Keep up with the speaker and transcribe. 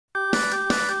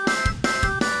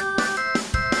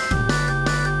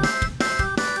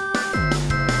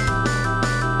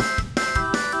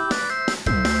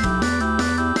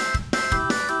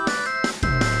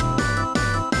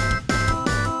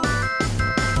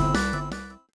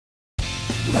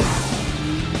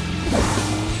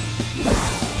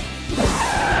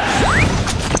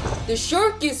the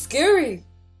shark is scary.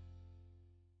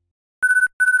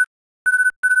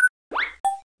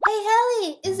 Hey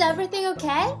Haley, is everything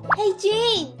okay? Hey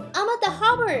Jean, I'm at the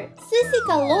harbor. Sissy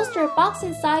got lost her box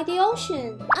inside the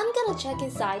ocean. I'm gonna check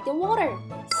inside the water.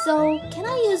 So, can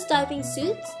I use diving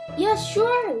suits? Yeah,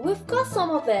 sure, we've got some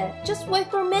of it. Just wait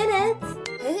for a minute.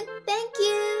 Thank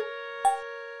you.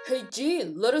 Hey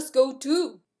Jean, let us go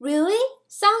too. Really?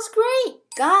 Sounds great.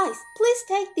 Guys, please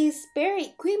take these spare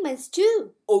equipments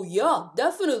too. Oh yeah,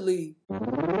 definitely.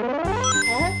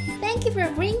 Thank you for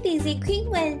bringing these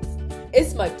equipments.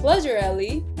 It's my pleasure,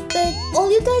 Ellie. But all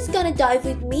you guys gonna dive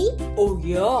with me? Oh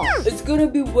yeah, it's gonna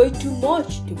be way too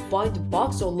much to find the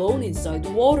box alone inside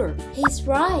the water. He's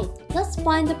right. Let's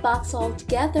find the box all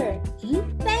together.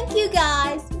 Thank you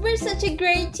guys. We're such a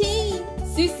great team.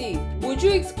 Sissy, would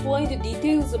you explain the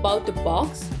details about the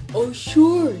box? Oh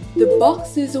sure, the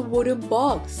box is a wooden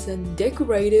box and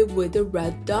decorated with a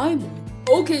red diamond.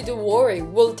 Okay, don't worry,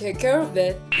 we'll take care of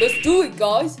it. Let's do it,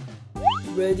 guys.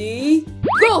 Ready?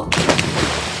 Go!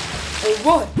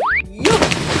 Alright, yup!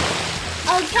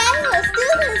 Okay, let's do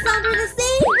this under the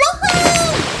sea.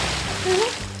 Woohoo!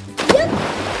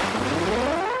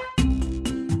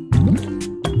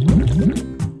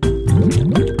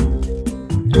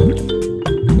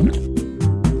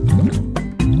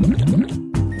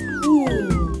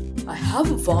 I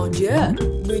haven't found yet.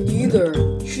 Me neither.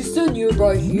 She said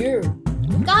nearby here.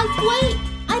 Guys, wait!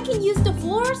 I can use the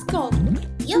fluoroscope.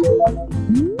 Yep.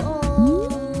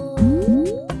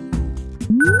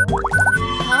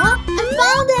 Huh? I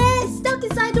found it! Stuck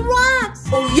inside the rocks!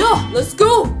 Oh yeah, let's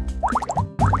go!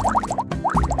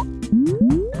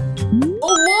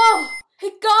 Oh wow!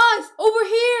 Hey guys, over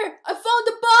here! I found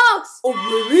the box! Oh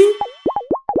really?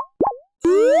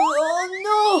 Oh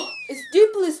no! It's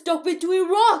deeply stuck between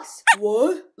rocks!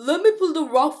 What? Let me pull the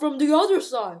rock from the other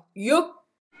side. Yup.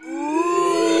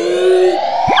 Woohoo!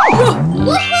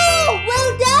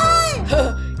 Well done!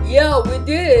 Yeah, we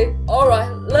did.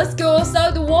 Alright, let's go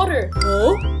outside the water.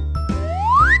 Huh?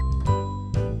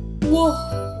 Whoa,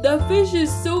 that fish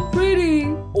is so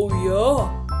pretty. Oh yeah.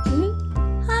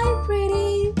 Hi,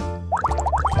 pretty.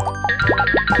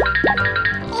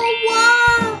 Oh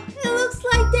wow! It looks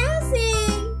like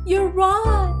dancing. You're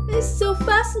right. It's so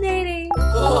fascinating.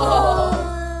 Oh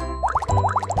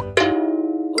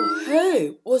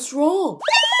hey, what's wrong?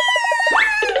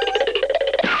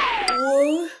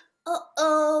 What?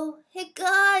 Uh-oh. Hey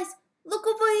guys, look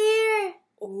over here.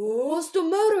 Oh, what's the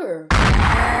matter?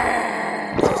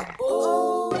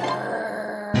 Oh.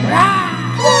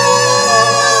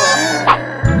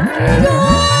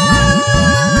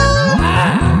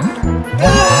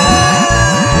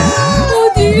 Oh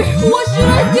dear, what should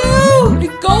I do?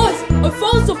 Hey guys, I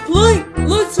found some plate.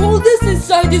 Let's hold this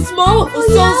inside his mouth. It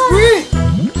sounds great.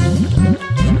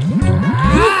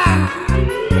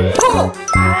 Oh.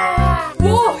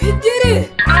 Whoa, he did it.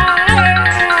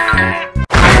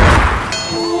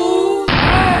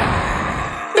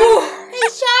 Hey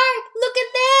shark, look at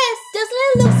this. Doesn't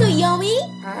it look so yummy?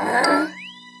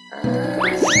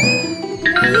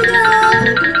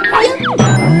 There you go.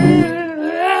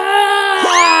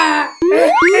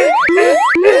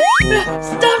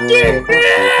 Stop it!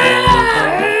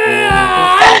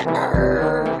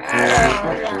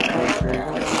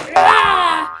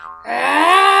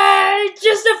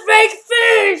 Just a fake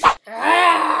fish! Oh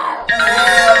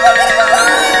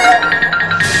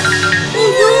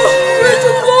no! Where's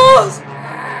the boss?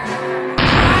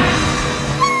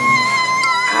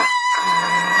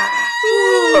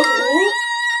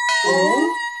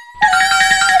 Oh?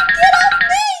 Get off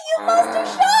me, you monster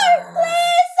shark!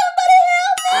 Please, somebody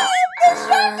help me! The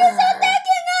shark is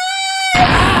attacking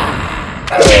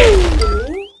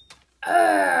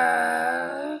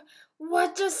us! What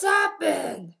just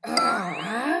happened? Oh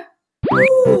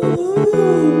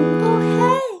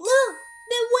hey, look!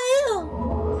 The whale!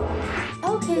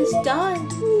 Okay, it's done.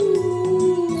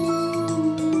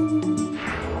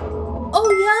 Oh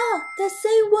yeah, the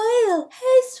same whale!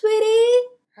 Hey sweetie!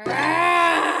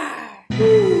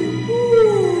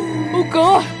 Oh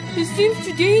god, it seems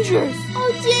too dangerous.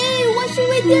 Oh gee, what should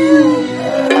we do?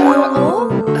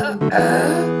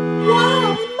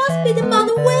 Wow, it must be the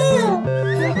mother whale!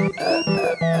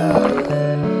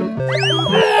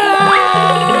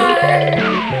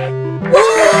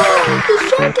 Wow, the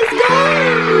shark is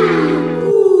gone!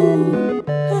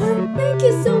 Thank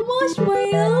you so much,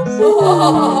 whale!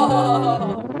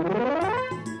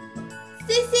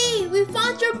 Sissy, we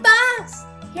found your box!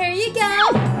 Here you go!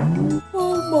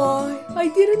 Oh my, I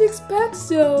didn't expect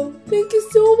so. Thank you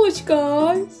so much,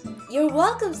 guys. You're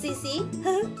welcome, Sissy.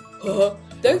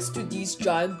 Thanks to these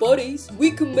giant bodies,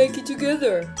 we can make it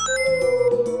together.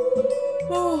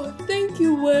 Oh, thank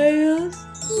you, whales.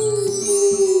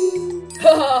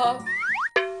 Haha.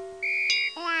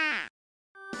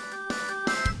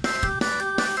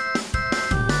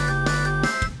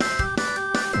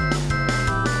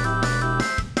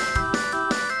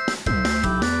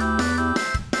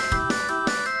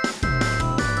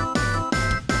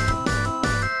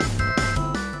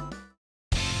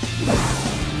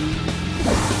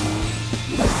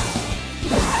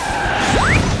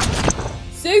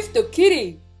 Save the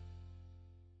kitty!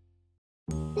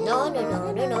 No.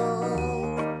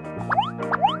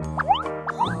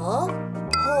 Huh?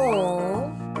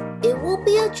 Oh, it will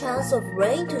be a chance of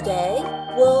rain today.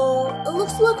 Well, it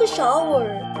looks like a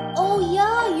shower. Oh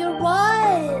yeah, you're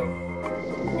right.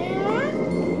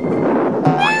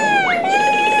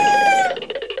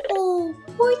 Oh,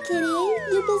 poor kitty,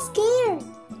 you've been scared.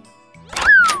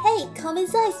 Hey, come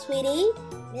inside, sweetie.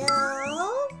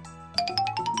 Meow.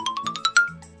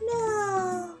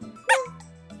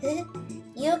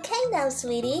 You okay now,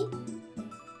 sweetie?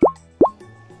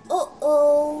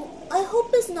 Uh-oh, I hope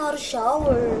it's not a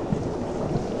shower.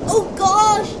 Oh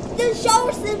gosh, the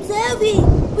shower seems heavy.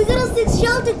 We gotta seek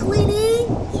shelter, Queenie.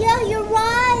 Yeah, you're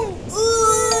right.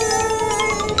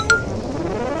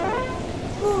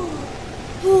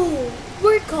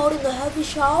 We're caught in a heavy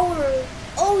shower.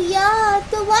 Oh yeah,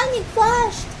 the lightning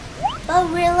flashed.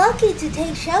 But we're lucky to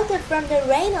take shelter from the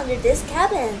rain under this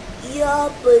cabin.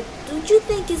 Yeah, but don't you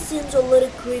think it seems a little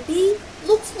creepy?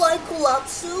 Looks like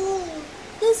collapse soon.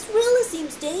 This really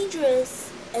seems dangerous.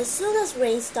 As soon as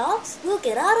rain stops, we'll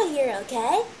get out of here,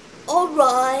 okay?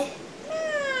 Alright.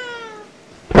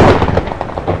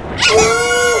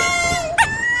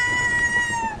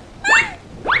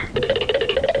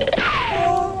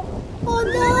 Oh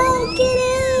no, get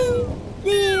in!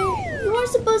 There, you weren't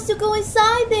supposed to go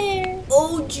inside there.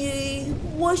 Oh gee,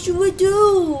 what should we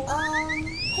do?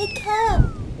 Hey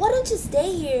Kev, why don't you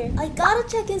stay here? I gotta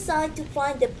check inside to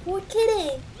find the poor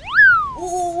kitty.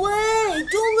 Oh wait,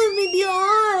 don't leave me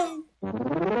behind.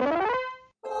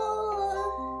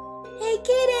 Oh, hey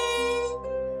kitty,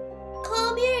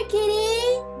 come here,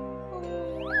 kitty.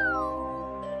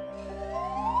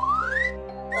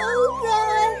 Oh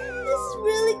god, this is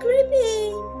really creepy.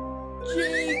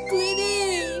 Gee,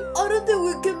 Queenie, I don't think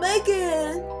we can make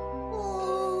it.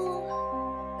 Oh,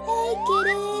 hey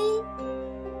kitty.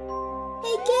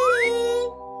 Hey kitty.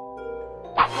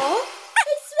 Huh?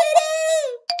 Hey sweetie.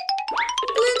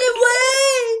 Queenie,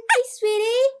 wait. Hey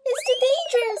sweetie, it's too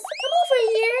dangerous. Come over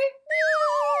here.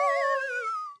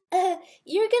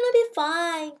 You're gonna be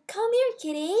fine. Come here,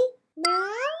 kitty.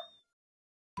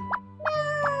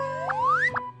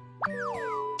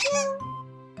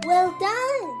 Well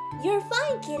done. You're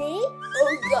fine, kitty.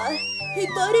 Oh god. Hey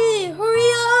buddy,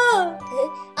 hurry up.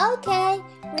 Okay,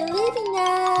 we're leaving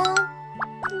now.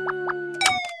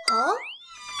 Huh?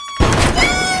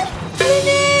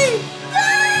 Queenie!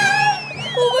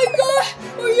 Oh my god,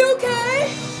 are you okay?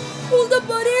 Hold up,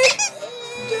 buddy.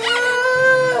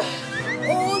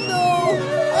 Oh no,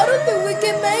 I don't think we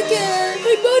can make it.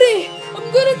 Hey buddy, I'm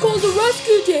gonna call the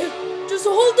rescue team. Just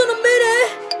hold on a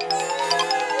minute.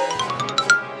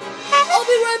 I'll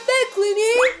be right back,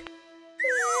 Queenie.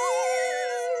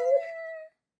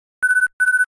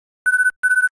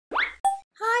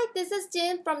 Hi, this is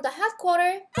Jin from the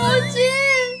headquarters. Oh,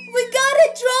 Jin! We got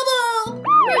in trouble!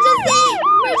 Emergency!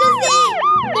 Emergency!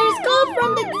 There's call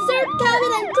from the dessert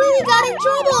cabin and Queenie got in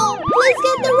trouble! Please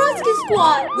get the rescue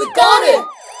squad! We got it!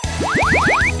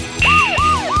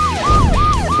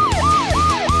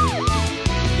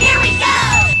 Here we go!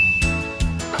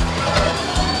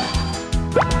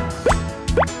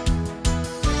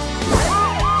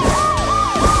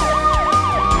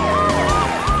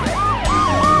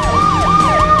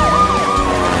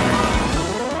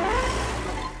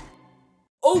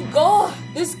 Oh god,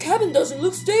 this cabin doesn't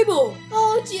look stable.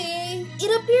 Oh gee,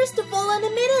 it appears to fall in a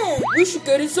minute. We should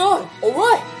get inside,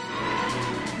 alright?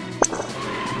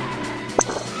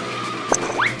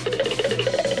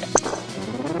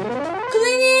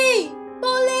 Queenie!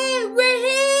 Polly, we're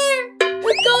here!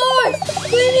 Hey guys!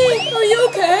 Queenie, are you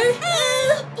okay?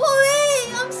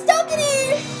 Polly, I'm stuck in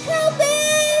here! Help me!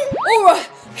 Alright,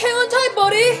 hang on tight,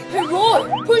 buddy. Hey Roy,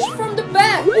 push from the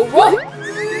back, alright?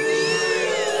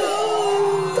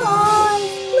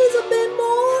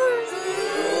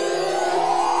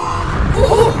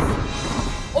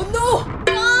 Oh no!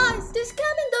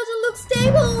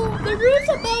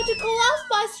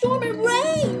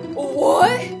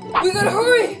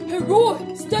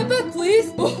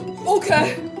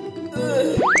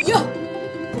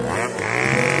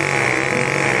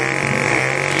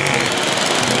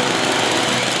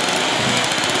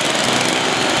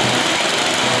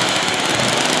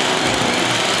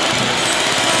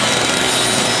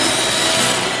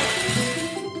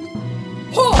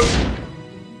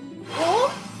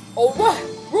 Alright,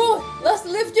 Roy, let's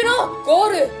lift it up.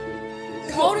 Got it.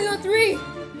 Counting on 3.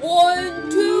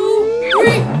 1, 2, 3.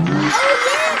 Oh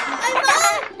yeah, I'm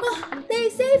up! Oh, they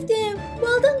saved him.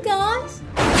 Well done, guys.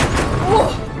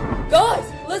 Oh, guys,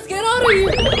 let's get out of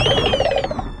here.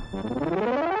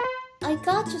 I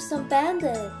got you some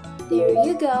bandit. There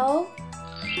you go.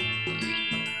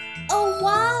 Oh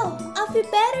wow, I feel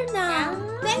better now.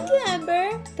 Thank you,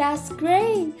 Amber. That's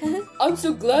great. I'm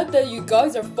so glad that you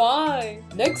guys are fine.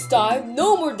 Next time,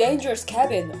 no more dangerous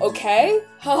cabin, okay?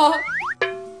 Haha.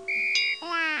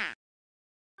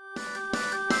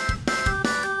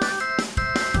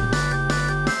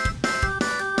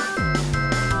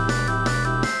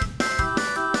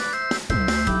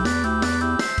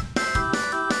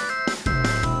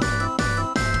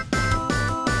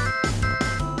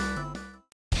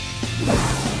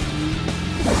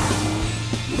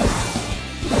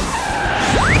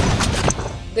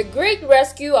 The Great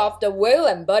Rescue of the Whale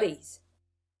and Buddies.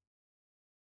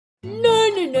 Na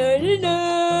na na na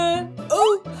na.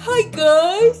 Oh, hi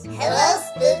guys. Hello,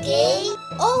 Spooky.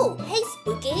 Oh, hey,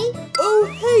 Spooky. Oh,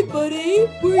 hey buddy.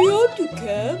 Where you up to,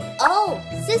 camp? Oh,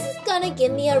 Sis is gonna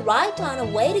give me a ride on a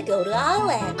way to go to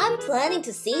Island. I'm planning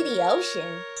to see the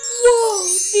ocean. Whoa,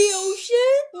 the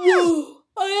ocean? Whoa,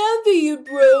 I envy you,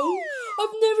 bro.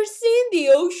 I've never seen the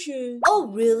ocean. Oh,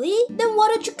 really? Then why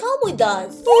don't you come with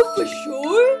us? Oh, for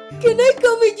sure? Can I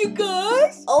come with you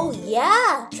guys? Oh,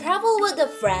 yeah. Travel with a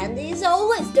friend is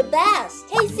always the best.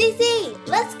 Hey, Sissy,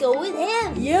 let's go with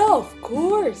him. Yeah, of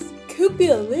course. Could be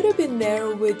a little bit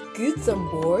narrow with goods on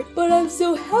board, but I'm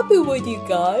so happy with you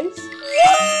guys.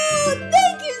 Whoa!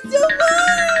 Thank you so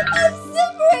much! I'm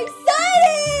super excited!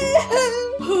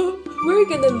 We're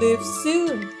gonna leave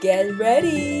soon. Get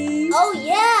ready. Oh,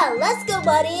 yeah. Let's go,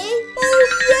 buddy. Oh,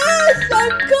 yes!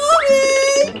 I'm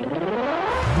coming!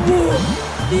 Whoa!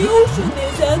 The ocean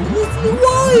is endlessly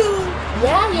wild!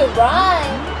 Yeah, you're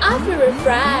right. I feel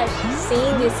refreshed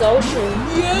seeing this ocean.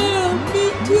 Yeah, me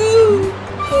too!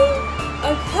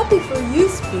 I'm happy for you,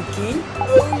 Spooky.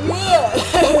 Oh, yeah!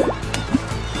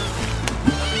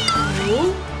 Oh,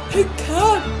 hey,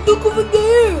 Cat! Look over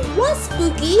there! What,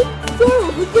 Spooky? Far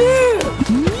over there!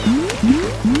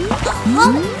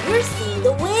 We're seeing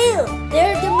the whale.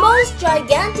 They're the most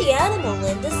gigantic animal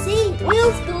in the sea.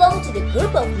 Whales belong to the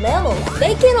group of mammals.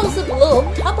 They can also blow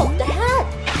up top of the head.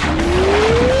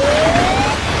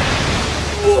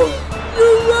 Whoa!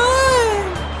 You're right!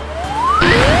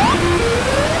 Wow!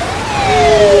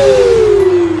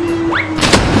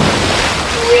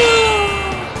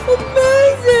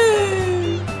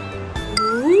 Amazing!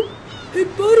 Oh, hey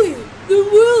buddy, the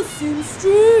whale seems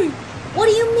strange. What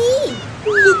do you mean?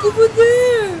 Look over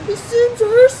there! It seems to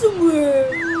hurt somewhere.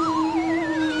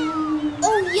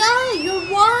 Oh yeah, you're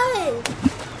right.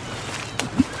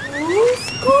 Oh, it's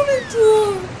coming to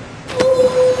her. Oh,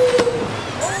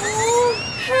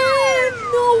 hey,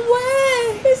 no way!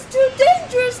 It's too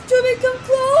dangerous to become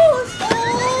close. Oh,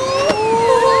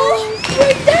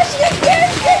 we're dashing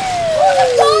against it. Oh my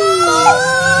God!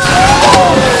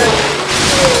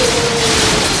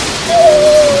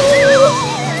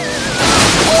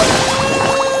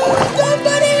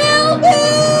 Somebody help me!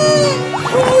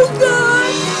 Oh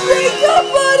God! Wake up,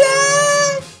 buddy!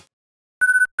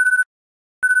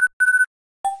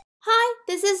 Hi,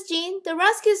 this is Jean, the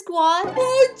rescue squad.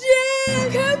 Oh,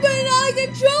 Jim! Camp and I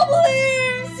get trouble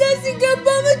here! Sissy got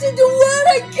bumped into the well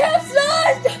and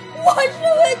capsized! What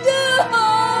should we do?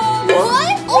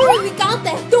 What? Oh, we got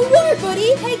that. Don't worry,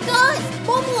 buddy. Hey guys,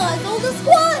 mobilize all the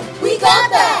squad. We got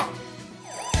that.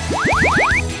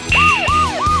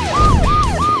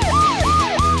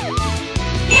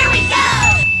 Here we go.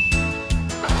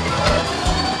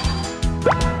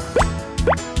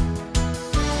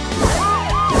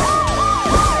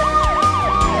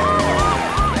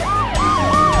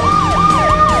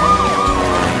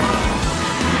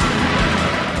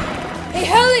 Hey,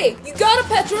 Hallie! You gotta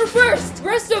petrol first! The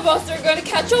rest of us are gonna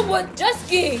catch up with jet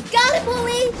skiing! Got it,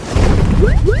 Polly.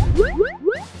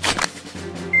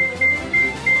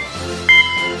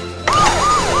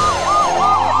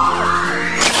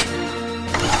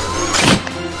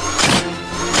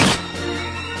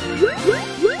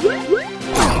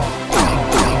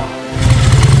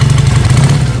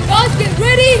 Guys, get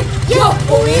ready! Yeah,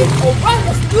 Polly! Alright,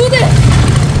 let's do this!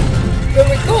 Here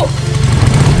we go!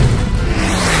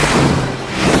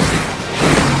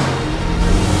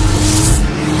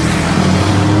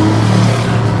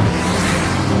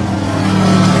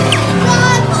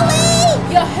 God, Polly.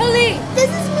 Yeah, Hallie!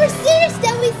 This is more serious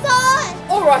than we thought.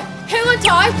 Alright, hang on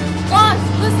tight! Guys,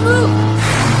 let's move!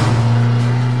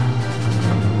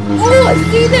 Oh, I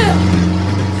see them!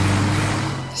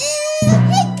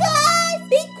 Hey guys,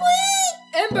 be quick.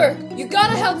 Amber, you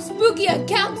gotta help Spooky and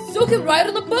Cam so can ride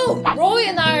on the boat. Roy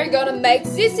and I are gonna make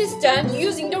Sissy stand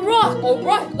using the rock.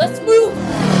 Alright, let's move.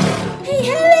 Hey,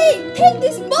 Harry, take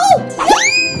this boat!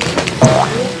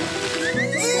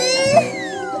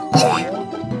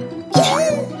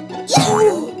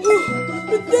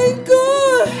 Thank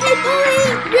God! Hey, Polly,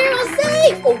 we're all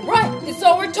safe! Alright, it's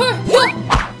our turn!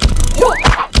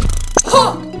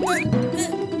 Ha!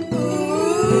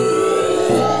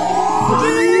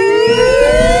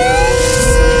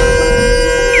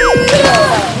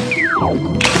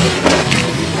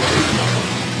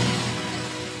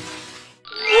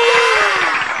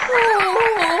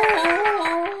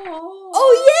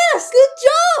 Oh yes, good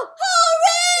job!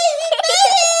 Hooray!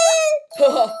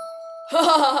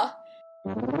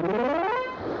 We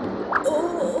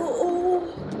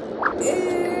made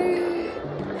it!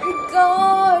 Hey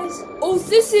guys! Oh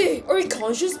Sissy, are you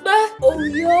conscious back? Oh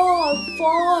yeah, I'm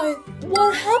fine.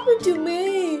 What happened to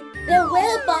me? The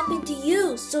whale bumped into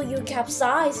you, so you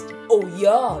capsized. Oh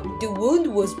yeah, the wound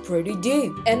was pretty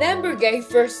deep. And Amber gave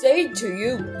first aid to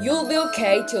you. You'll be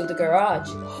okay till the garage.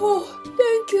 Oh,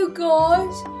 thank you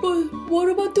guys. But what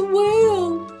about the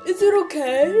whale? Is it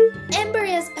okay? Amber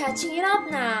is patching it up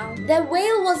now. The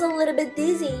whale was a little bit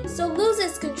dizzy, so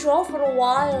loses control for a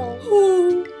while.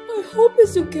 Oh, I hope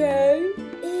it's okay.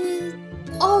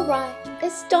 Alright,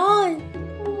 it's done.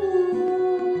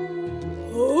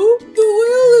 Oh, the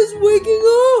whale is waking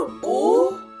up!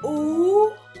 Oh.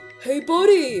 Hey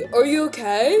buddy, are you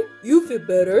okay? You feel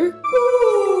better?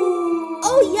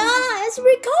 Oh yeah, it's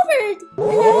recovered!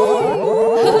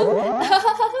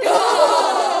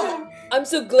 I'm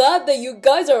so glad that you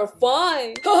guys are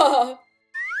fine!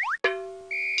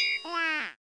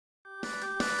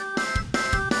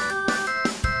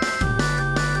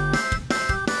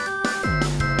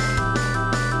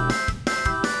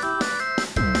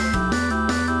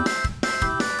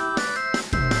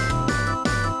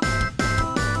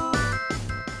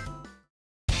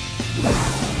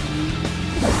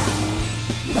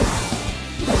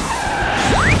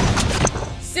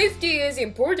 Safety is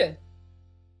important.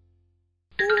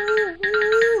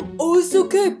 Oh, it's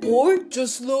okay, Port.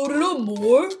 Just load it up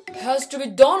more. Has to be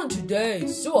done today,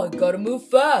 so I gotta move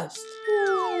fast.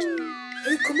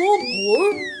 Hey, come on,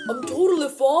 Port. I'm totally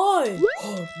fine.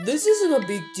 This isn't a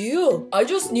big deal. I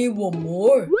just need one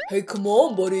more. Hey, come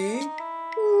on, buddy.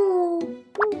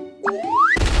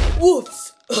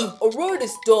 Whoops. Alright,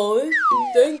 it's done.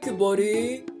 Thank you,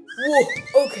 buddy. Whoa,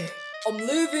 okay. I'm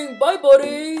leaving. Bye,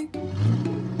 buddy.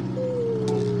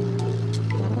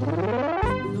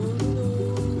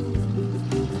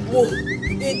 Whoa,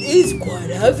 it is quite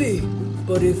heavy.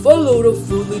 But if I load up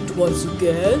fully twice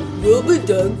again, we'll be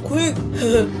done quick.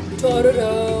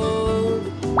 Ta-da-da!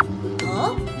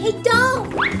 Huh? Hey,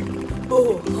 Dom!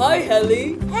 Oh, hi,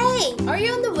 Helly. Hey, are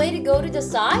you on the way to go to the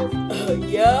side?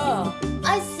 Yeah.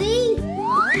 I see.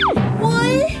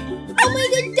 What? Oh my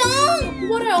god, Dom!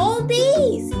 What are all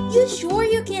these? You sure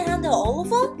you can handle all of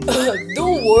them?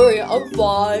 Don't worry, I'm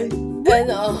fine.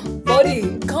 And, buddy,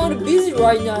 kinda busy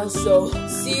right now, so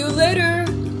see you later.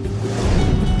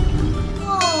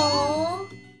 Aww.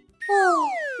 Oh,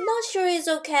 not sure it's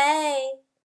okay.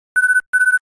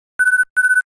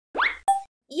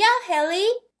 Yeah, Haley,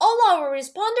 all our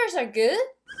responders are good?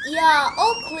 Yeah,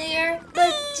 all clear.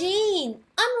 But Jean,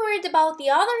 I'm worried about the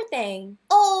other thing.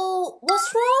 Oh,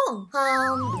 what's wrong?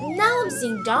 Now I'm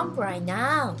seeing Dump right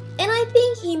now. And I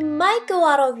think he might go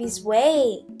out of his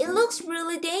way. It looks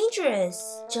really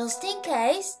dangerous. Just in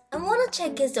case, I want to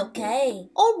check it's okay.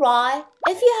 Alright,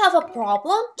 if you have a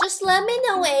problem, just let me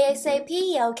know ASAP,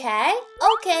 okay?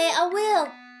 Okay, I will.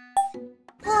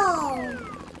 Oh.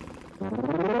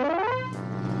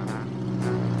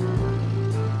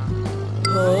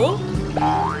 Huh?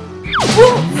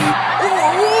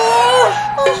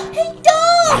 Hey,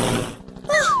 Dom!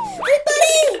 Hey,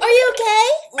 buddy! Are you okay?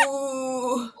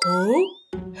 Huh?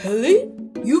 Helly?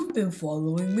 You've been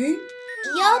following me?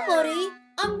 Yeah, buddy.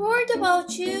 I'm worried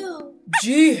about you.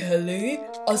 Gee, Helly,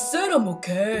 I said I'm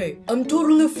okay. I'm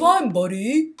totally fine,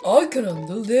 buddy. I can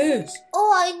handle this.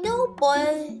 Oh, I know,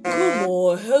 but... Come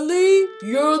on, Helly.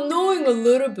 You're annoying a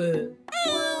little bit.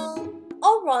 Well...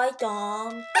 Alright,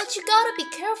 Dom. But you gotta be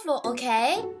careful,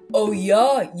 okay? Oh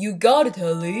yeah, you got it,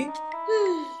 Helly.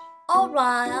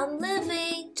 Alright, I'm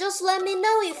leaving. Just let me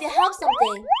know if you have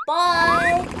something.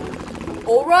 Bye!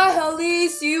 Alright, Helly,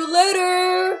 see you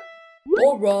later.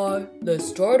 Alright, let's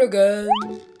start again.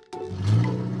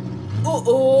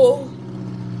 Uh-oh.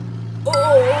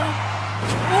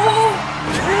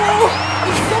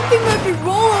 Something might be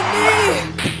wrong on me.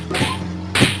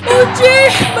 Oh gee,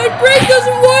 my brake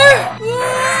doesn't work!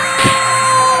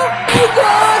 Oh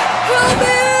God, help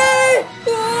me!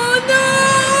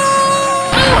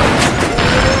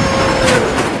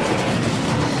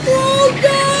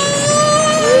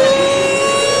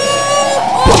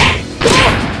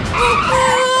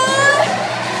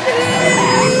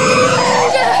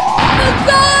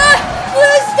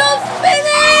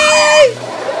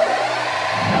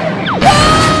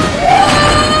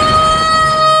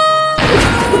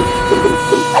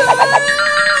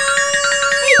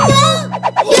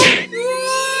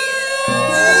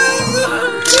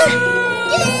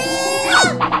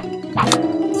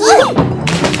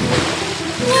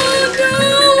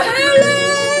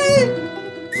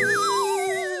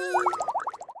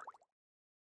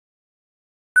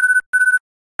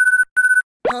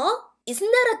 Huh?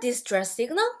 Isn't that a distress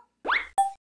signal?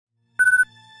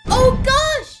 Oh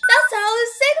gosh! That's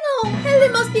Haley's signal! Haley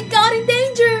must be caught in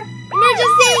danger!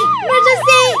 Emergency!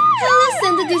 Emergency! Haley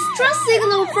sent a distress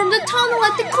signal from the tunnel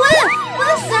at the cliff!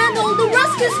 Let's send all the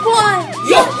rescue squad!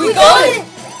 Yeah, we got it!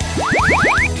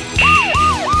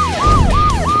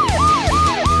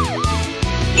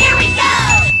 Here we go!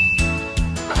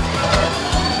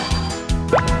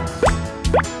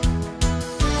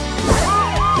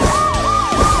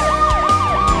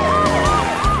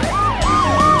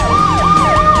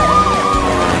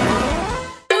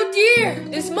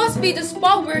 This must be the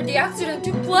spot where the accident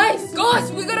took place.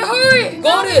 Guys, we gotta hurry.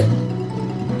 Got it.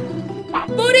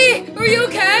 Buddy, are you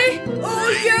okay? Oh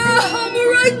yeah, I'm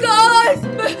alright, guys.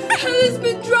 But Helen's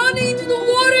been drowning into the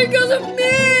water because of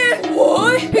me.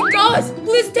 What? Hey guys,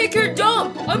 please take her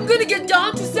down. I'm gonna get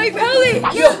down to save Haley.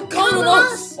 Yeah, count on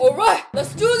us. Alright,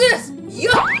 let's do this.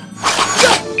 Yeah.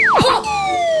 Yeah. Ha.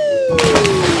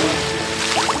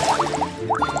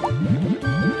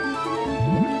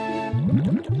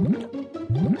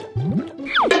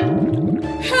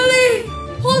 Haley!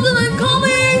 Hold on, I'm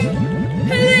coming!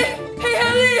 Haley! Hey,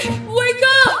 Haley! Wake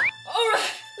up!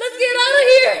 Alright, let's get out of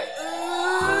here!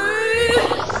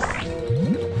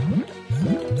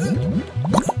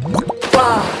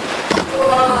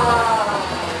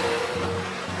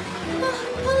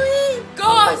 Haley!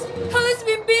 Guys! Haley's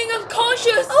been being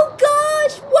unconscious! Oh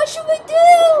gosh! What should we do?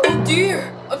 Oh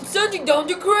dear! I'm sending down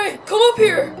the crane! Come up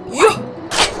here! Yeah!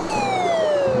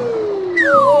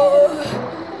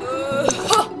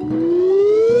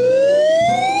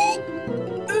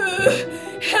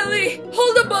 Haley,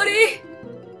 hold on, buddy.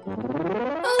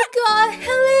 Oh God,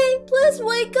 Haley, please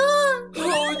wake up.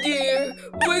 Oh dear,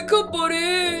 wake up,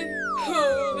 buddy.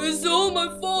 It's all my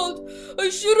fault. I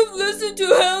should have listened to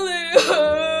Haley.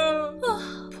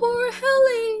 Oh, poor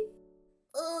Haley.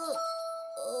 Oh,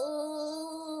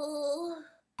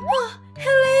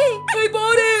 Haley. Hey,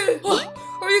 buddy.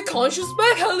 Are you conscious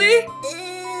back, Haley?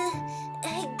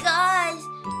 Hey guys,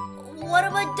 what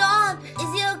have I done?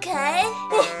 Is he okay?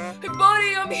 Hey,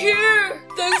 buddy, I'm here.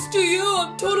 Thanks to you,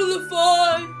 I'm totally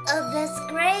fine. Oh, that's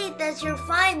great that you're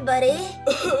fine, buddy.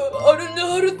 I don't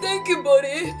know how to thank you,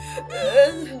 buddy.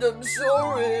 And I'm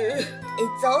sorry.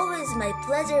 It's always my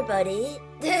pleasure, buddy.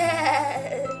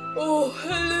 Oh,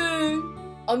 Haley.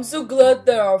 I'm so glad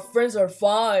that our friends are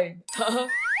fine.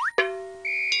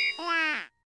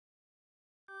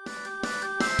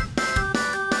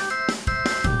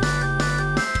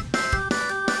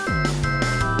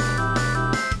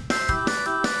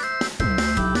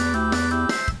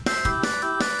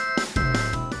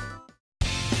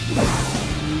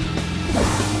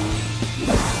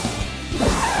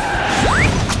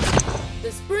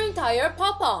 Tire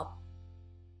pop-up.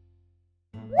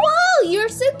 Wow, you're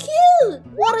so cute!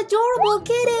 What adorable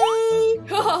kitty!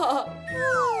 Oh,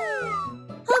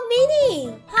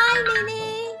 Minnie! Hi,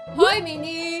 Minnie! Hi,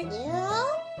 Minnie! Yeah?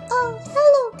 Oh,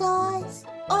 hello, guys!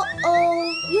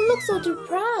 Uh-oh, you look so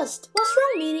depressed. What's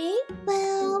wrong, Minnie?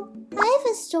 Well, I have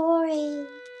a story.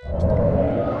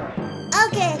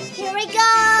 Okay, here we go!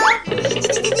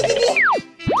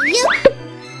 Yup!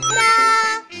 Ta-da!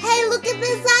 Hey, look at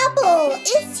this apple!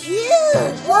 It's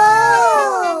huge!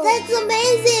 Whoa! That's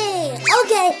amazing!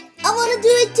 Okay, I want to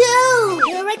do it too!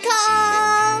 Here I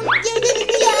come!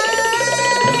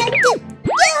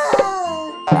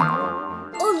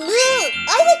 Oh, look!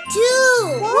 I did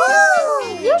too!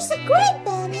 Whoa! You're so great,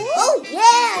 Benny! Oh,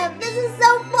 yeah! This is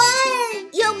so fun!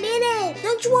 Yo, Minnie,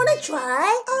 don't you want to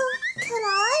try? Can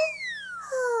I?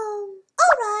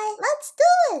 Alright, let's do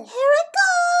it! Here I go!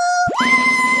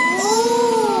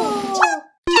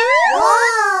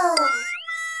 Wow!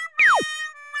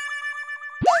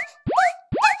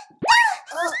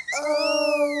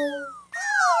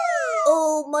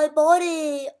 Oh, my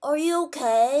body. Are you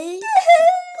okay?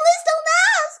 Please don't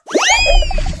ask!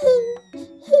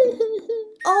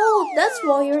 Oh, that's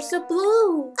why you're so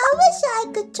blue. I wish I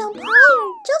could jump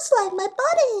higher, just like my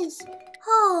buddies.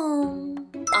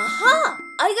 Aha!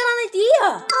 I got an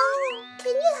idea! Oh,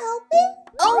 can you help me?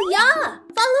 Oh, yeah!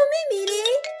 Follow me,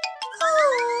 Minnie! Oh!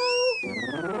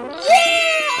 Yeah!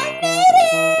 I made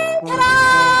it! Ta-da!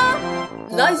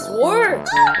 Nice work!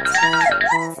 Oh, Dad!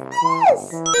 What is this?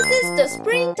 This is the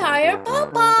spring tire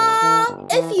pop-up!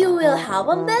 If you will help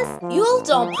on this, you'll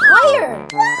jump higher!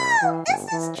 Wow! Is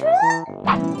this true?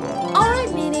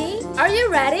 Alright, Minnie. Are you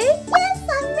ready? Yes,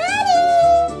 I'm ready!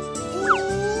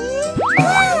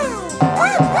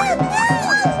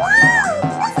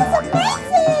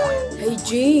 Hey,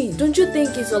 Jean, don't you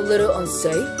think it's a little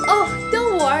unsafe? Oh,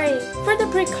 don't worry. For the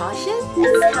precaution,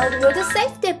 it's held with a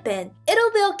safety pin.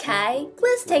 It'll be be okay.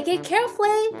 Please take it carefully.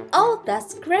 Oh,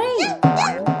 that's great.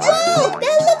 Wow,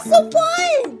 that looks so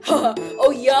fun. Oh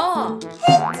yeah.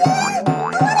 Hey, Dad, I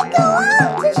want to go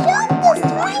out to show this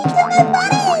toy to my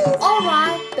buddies.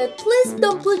 Alright, but please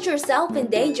don't put yourself in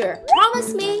danger.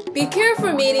 Promise me. Be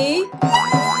careful, Minnie.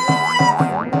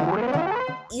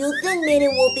 You think Minnie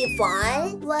will be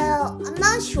fine? Well, I'm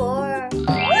not sure.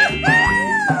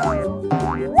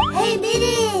 Hey,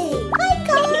 Minnie! Hi,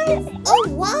 guys! Oh,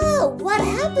 wow! What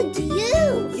happened to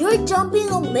you? You're jumping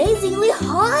amazingly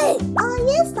high! Oh,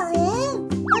 yes, I am.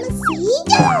 Wanna see?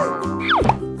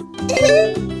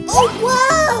 Oh,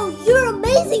 wow! You're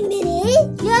amazing, Minnie!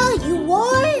 Yeah, you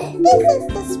are! This is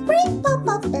the spring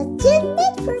pop-up that Jim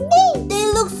made for me! They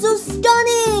look so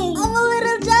stunning! I'm a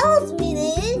little jealous,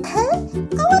 Minnie! Huh?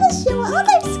 I wanna show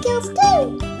other skills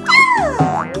too!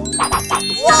 Ah!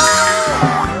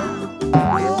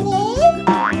 Wow! Ready?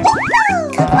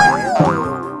 Come on!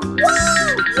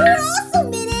 Wow! You're awesome,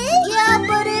 Minnie! Yeah,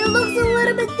 but it looks a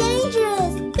little bit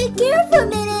dangerous! Be careful,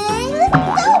 Minnie!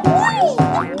 Don't worry!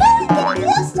 I'm really getting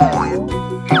used to it!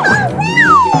 Alright! I'm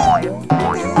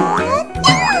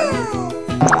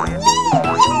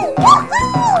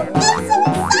so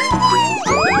excited!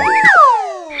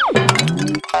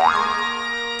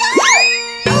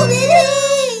 Oh,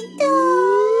 Minnie!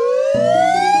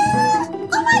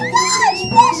 Oh my gosh!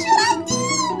 What should I do?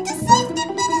 The safety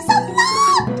pin is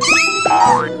unlocked!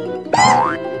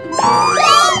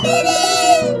 No,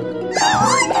 Minnie!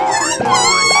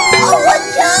 Oh,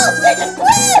 watch out! There's a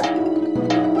cliff!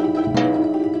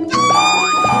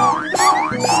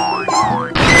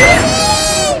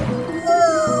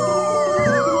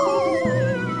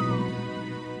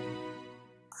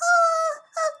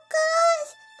 Oh gosh,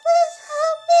 please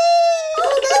help me!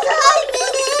 Oh, that's high,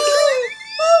 Minnie!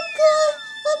 Oh god,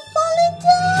 I'm falling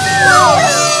down!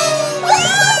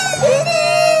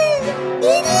 Minnie!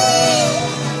 Minnie!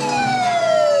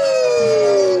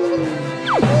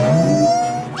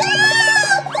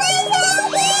 Please help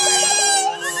me!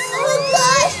 Oh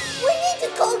gosh, we need to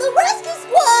call the rescue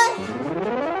squad!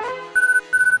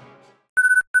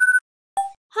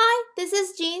 Hi, this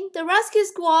is Jean, the rescue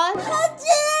squad. Oh,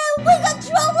 Jim, we got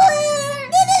trouble here.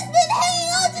 Minnie's been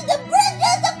hanging onto the bridge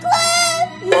of the cliff.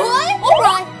 What?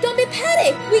 Alright, don't be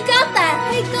panic. We got that.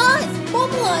 Hey guys,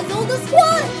 mobilize all the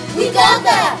squad. We got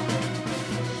that.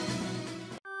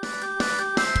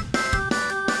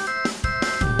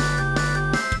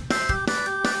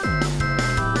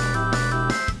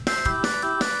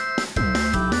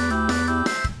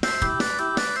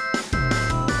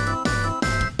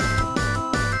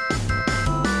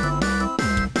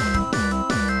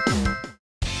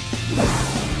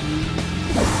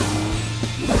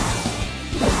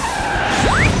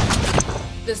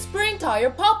 The spring tire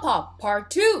pop-up, part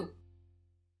 2. Oh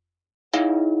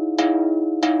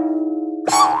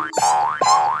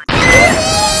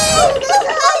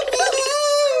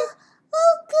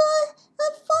god,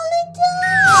 I'm falling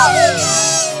down!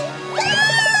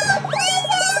 Please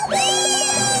help me!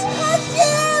 Oh,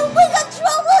 Jim, we got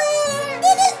trouble here!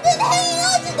 Minnie's been hanging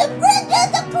onto the bridge of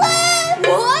the cliff!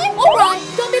 What? Alright,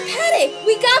 don't be panic!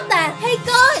 We got that! Hey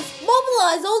guys,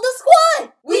 mobilize all the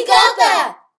squad! We got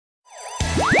that!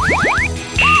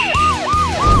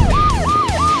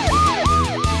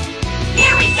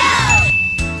 Here we go!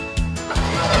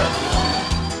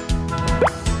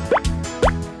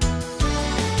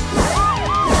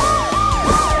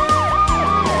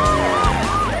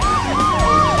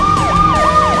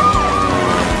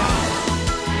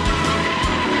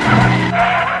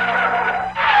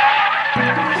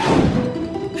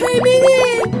 Hey,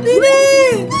 Minnie!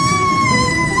 Minnie!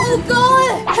 Oh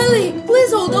god! Haley,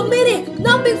 please hold on, Minnie!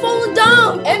 Not be falling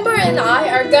down! Amber and I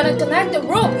are gonna connect the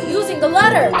rope using the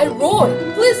ladder. And Roy,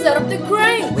 please set up the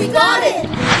crane. We got it!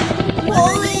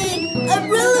 Polly, I'm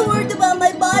really worried about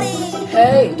my body.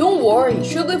 Hey, don't worry,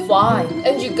 she'll be fine.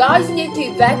 And you guys need to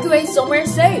evacuate somewhere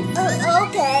safe.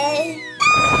 Okay.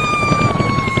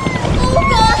 Oh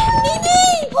god,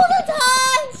 Mimi! Hold on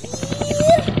tight!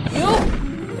 You?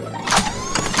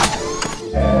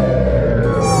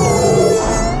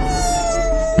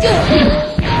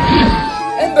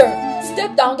 Amber,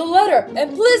 step down the ladder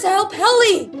and please help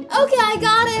Haley. Okay, I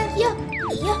got it. Yeah.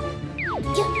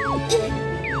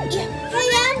 Hey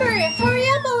Amber, hurry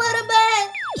up a little bit.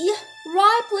 Yeah.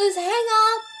 Right, please hang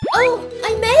up. Oh,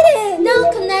 I made it.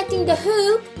 Now connecting the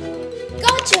hook.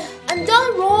 Gotcha. I'm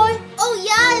done, Roy. Oh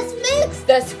yeah, it's fixed.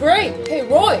 That's great. Hey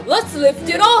Roy, let's lift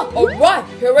it up. Alright,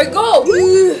 here I go.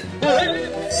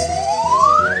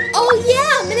 Oh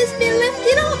yeah, Minnie's been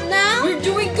lifted up now. You're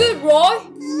doing good, Roy.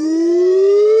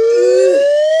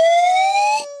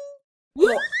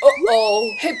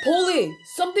 Uh-oh. Hey Polly,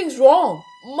 wrong?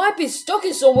 Might be stuck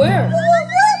in somewhere.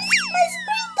 Whoops! My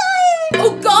spring tire!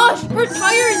 Oh gosh, her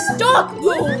tire is stuck.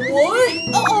 Oh, what?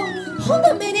 Hold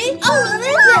a minute. I'll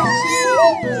release it.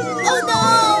 Oh no,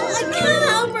 I can't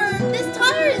help her. This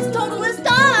tire is totally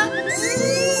stuck.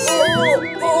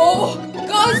 Oh,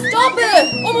 guys, stop it!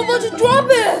 I'm about to drop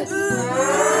it.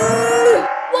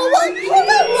 What? Hold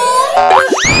on,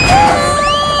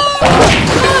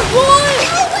 Roy.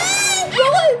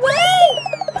 Roy, wait!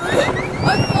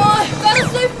 I'm fine. Gotta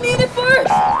save Minnie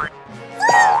first.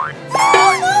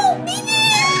 Oh no,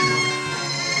 Minnie!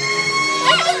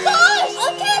 Oh my gosh,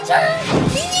 I'll catch her.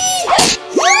 Minnie!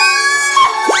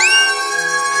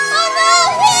 Oh no,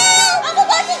 help! I'm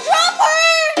about to drop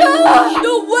her.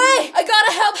 No way! I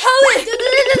gotta help Hallie!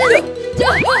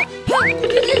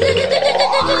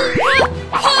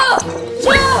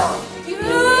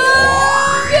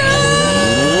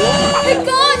 Hey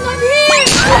guys, I'm here!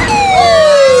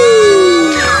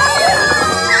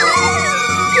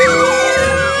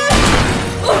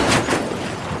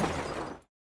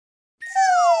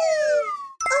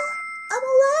 I'm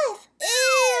alive.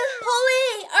 Polly,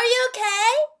 are you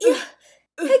okay?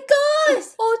 Hey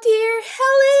guys! Oh dear,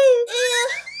 Hallie!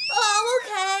 I'm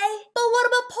okay. But what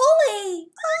about Polly?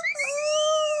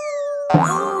 Oh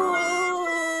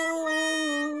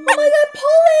my god,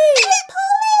 Polly! Hey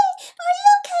Polly, are you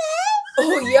okay?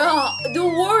 Oh yeah,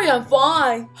 don't worry, I'm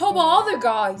fine. How about other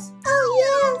guys? Oh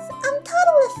yes, I'm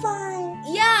totally fine.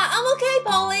 Yeah, I'm okay,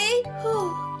 Polly.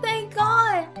 Thank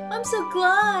God. I'm so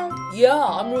glad. Yeah,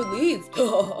 I'm relieved.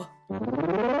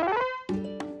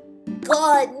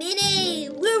 God, Minnie,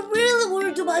 we're really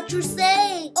worried about your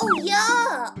saying. Oh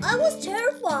yeah, I was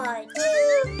terrified.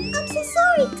 I'm so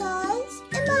sorry, guys.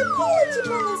 And my apology,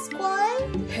 Polly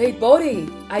Squad. Hey buddy,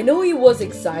 I know it was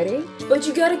exciting, but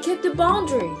you gotta keep the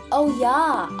boundary. Oh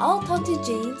yeah, I'll talk to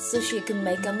Jean so she can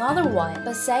make another one,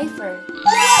 but safer.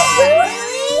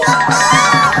 Really?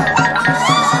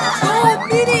 Oh,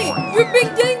 Minnie, you're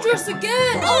being dangerous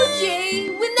again. Oh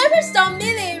Jean, we never stop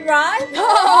Minnie, right?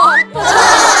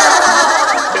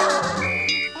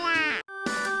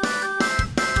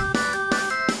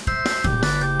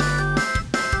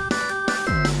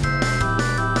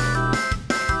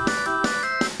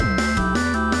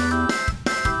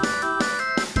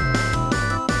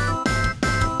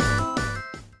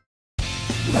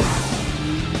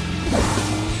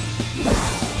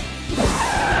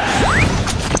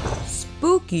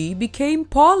 Spooky became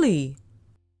Polly.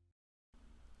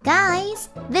 Guys,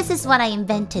 this is what I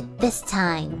invented this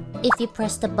time. If you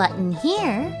press the button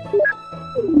here,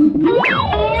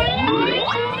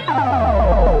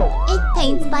 it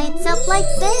paints by itself like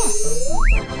this.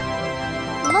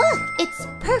 Look, it's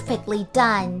perfectly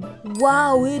done.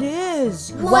 Wow, it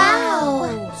is.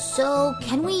 Wow! So,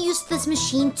 can we use this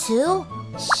machine too?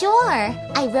 Sure!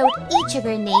 I wrote each of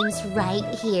your names right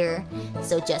here.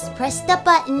 So just press the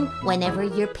button whenever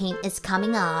your paint is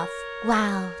coming off.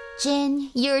 Wow, Jin,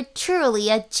 you're truly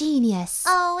a genius.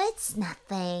 Oh, it's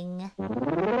nothing.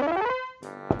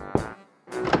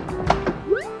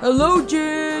 Hello,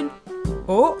 Jin.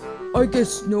 Oh, I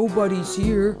guess nobody's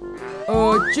here.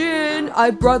 Jin,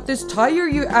 I brought this tire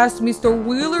you asked Mr.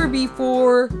 Wheeler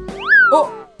before.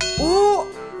 Oh,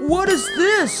 what is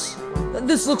this?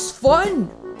 This looks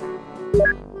fun.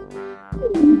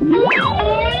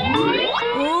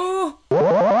 No!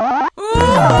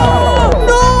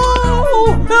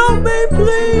 Help me,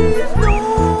 please!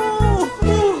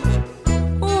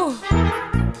 No!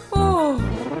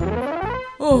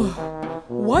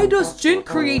 Why does Jin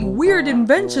create weird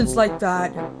inventions like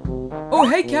that? Oh,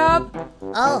 hey, Cap.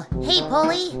 Oh, hey,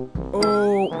 Polly.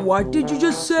 Oh, what did you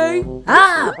just say?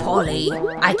 Ah, Polly,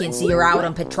 I can see you're out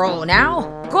on patrol now.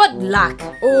 Good luck.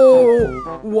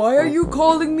 Oh, why are you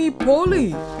calling me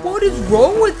Polly? What is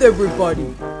wrong with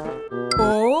everybody?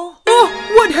 Oh,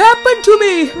 what happened to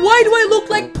me? Why do I look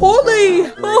like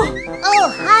Polly? Oh,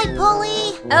 hi,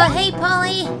 Polly. Oh, hey,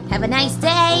 Polly. Have a nice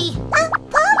day.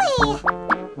 Polly,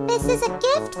 this is a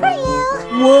gift for you.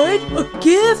 What? A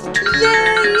gift?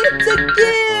 Yay, it's a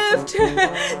gift!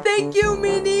 Thank you,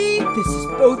 Minnie. This is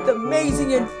both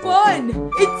amazing and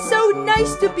fun. It's so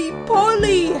nice to be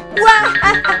Polly.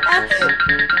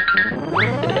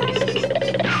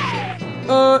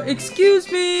 Excuse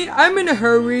me, I'm in a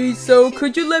hurry, so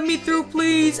could you let me through,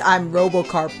 please? I'm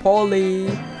Robocar Poli.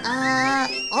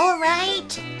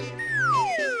 Alright.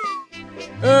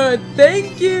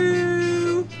 Thank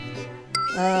you.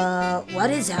 What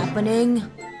is happening?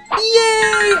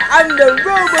 Yay! I'm the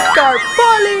Robocar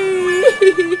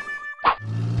Poli!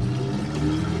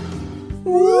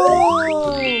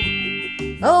 Whoa!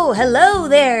 Oh, hello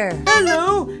there.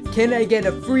 Hello! Can I get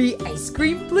a free ice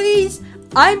cream, please?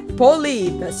 I'm Polly,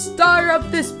 the star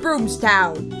of this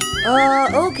Broomstown.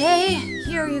 Okay.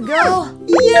 Here you go.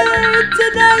 Yay, it's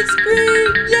an ice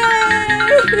cream! Yay!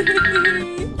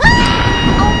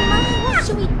 Oh my, what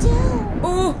should we do?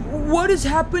 Oh, what is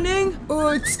happening?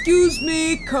 Excuse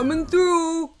me, coming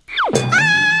through.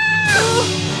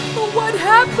 What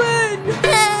happened?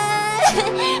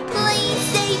 Please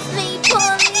save me,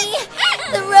 Polly.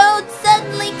 The road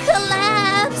suddenly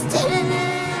collapsed.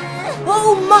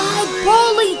 Oh my,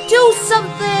 Polly, do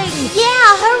something!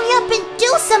 Yeah, hurry up and do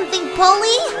something,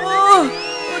 Polly.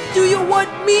 Do you want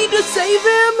me to save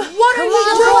him? What are you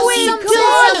doing? do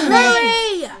something.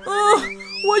 Hurry!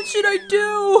 What should I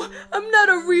do? I'm not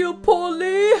a real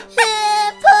Polly.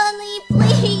 Polly,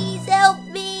 please help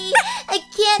me. I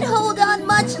can't hold on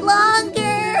much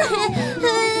longer.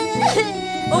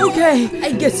 Okay,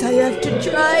 I guess I have to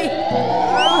try.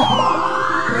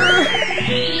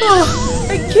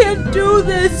 I can't do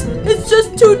this. It's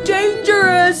just too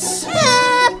dangerous.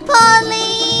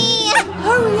 Polly!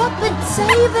 Hurry up and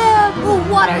save him!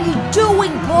 What are you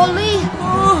doing, Polly?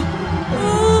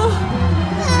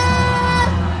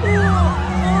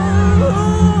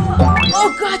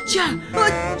 Oh, gotcha!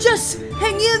 Just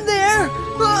hang in there!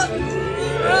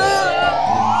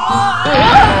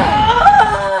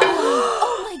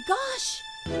 Oh my gosh!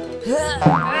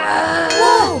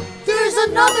 Whoa! There's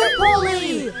another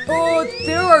Polly!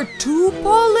 There are two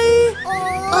Polly?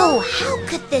 Oh, how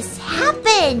could this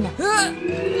happen?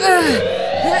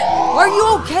 Are you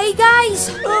okay, guys?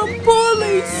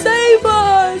 Polly, save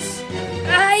us!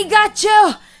 I got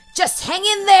you! Just hang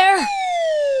in there!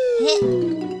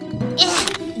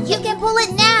 You can pull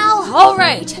it now. All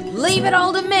right, leave it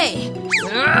all to me.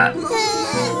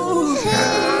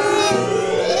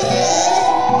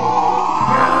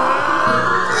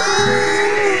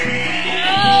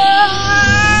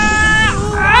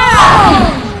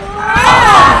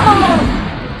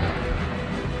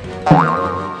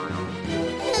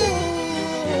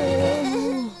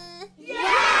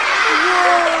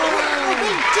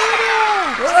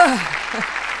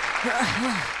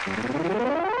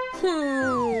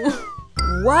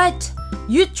 What?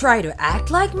 You try to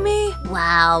act like me?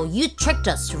 Wow, you tricked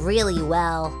us really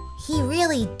well. He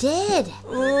really did.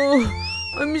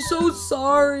 I'm so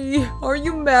sorry. Are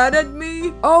you mad at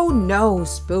me? Oh no,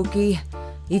 Spooky.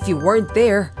 If you weren't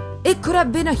there, it could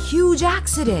have been a huge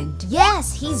accident.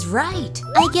 Yes, he's right.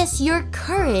 I guess your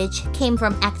courage came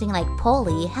from acting like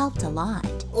Polly helped a lot.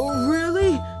 Oh,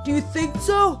 really? Do you think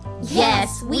so?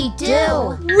 Yes, we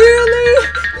do. Really?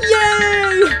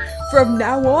 Yay! From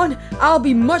now on, I'll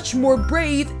be much more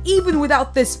brave even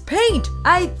without this paint.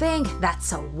 I think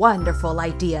that's a wonderful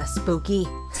idea, Spooky.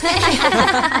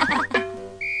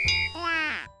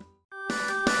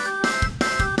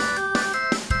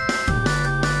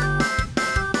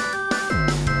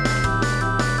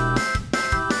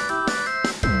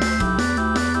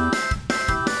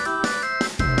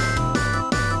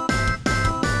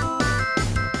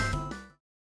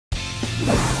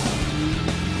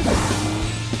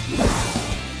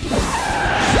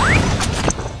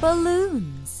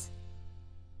 Balloons.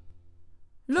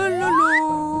 La la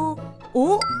la.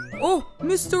 Oh,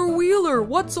 Mr. Wheeler,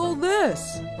 what's all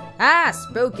this? Ah,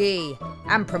 Spooky.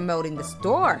 I'm promoting the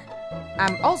store.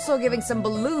 I'm also giving some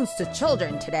balloons to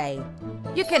children today.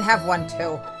 You can have one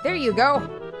too. There you go.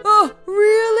 Oh,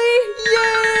 really?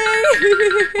 Yay!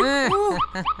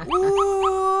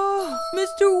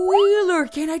 Mr. Wheeler,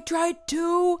 can I try it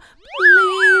too?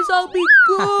 Please, I'll be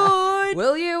good.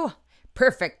 Will you?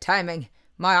 Perfect timing.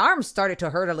 My arm started to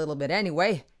hurt a little bit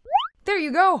anyway. There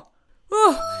you go.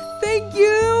 Oh, thank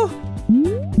you.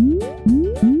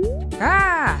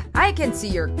 Ah, I can see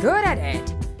you're good at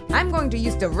it. I'm going to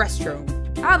use the restroom.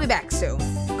 I'll be back soon.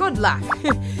 Good luck.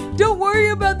 Don't worry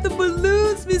about the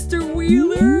balloons, Mr.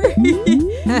 Wheeler.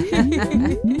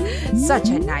 Such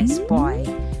a nice boy.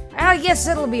 I guess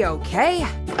it'll be okay.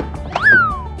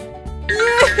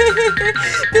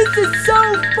 This is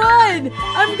so fun!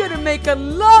 I'm gonna make a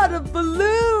lot of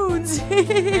balloons!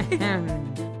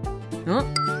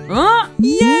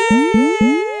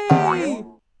 Yay!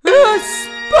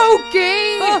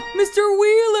 Spooky! Mr.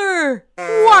 Wheeler!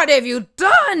 What have you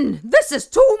done? This is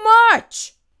too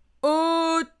much!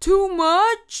 Too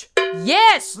much?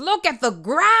 Yes, look at the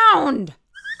ground!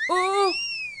 Oh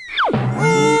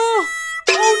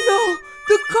no!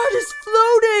 The cart is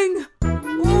floating!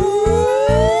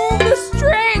 The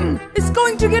string is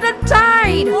going to get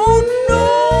untied! Oh no!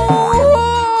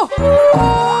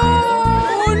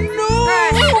 Oh no!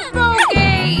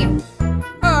 Spooky!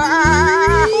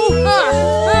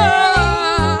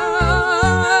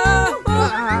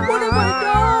 What have I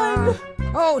done?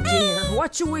 Oh dear,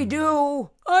 what should we do?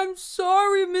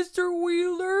 sorry, Mr.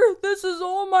 Wheeler. This is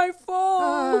all my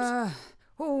fault.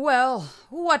 Well,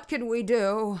 what can we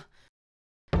do?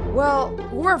 Well,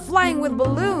 we're flying with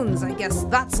balloons. I guess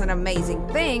that's an amazing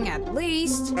thing, at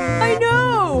least. I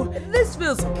know! This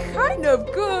feels kind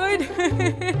of good.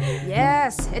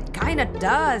 Yes, it kinda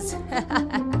does.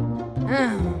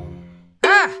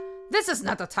 This is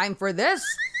not the time for this.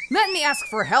 Let me ask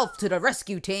for help to the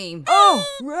rescue team. Oh,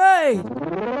 right.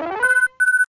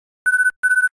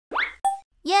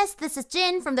 Yes, this is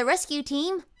Jin from the rescue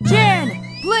team. Jen,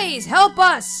 please help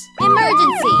us.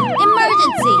 Emergency!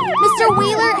 Emergency! Mr.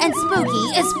 Wheeler and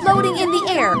Spooky is floating in the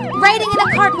air, riding in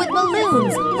a cart with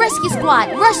balloons. Rescue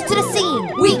squad, rush to the scene.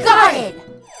 We got it!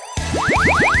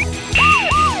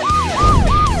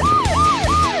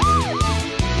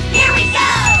 Here we go!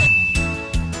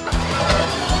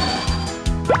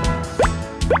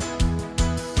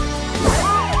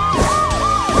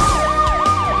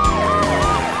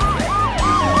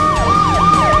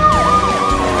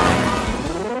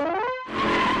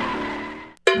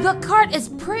 The cart is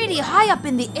pretty high up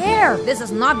in the air. This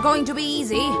is not going to be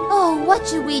easy. Oh, what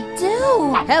should we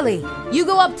do? Ellie, you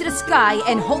go up to the sky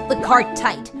and hold the cart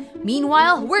tight.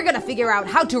 Meanwhile, we're gonna figure out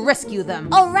how to rescue them.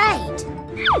 All right.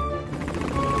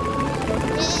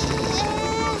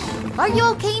 Are you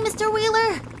okay, Mr.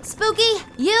 Wheeler? Spooky,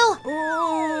 you?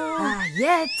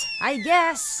 Yet, I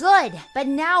guess. Good, but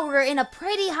now we're in a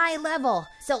pretty high level,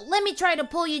 so let me try to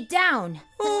pull you down.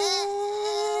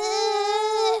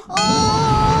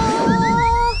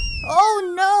 Oh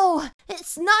no,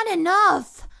 it's not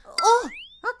enough. Oh.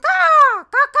 Caw-caw,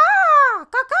 caw-caw,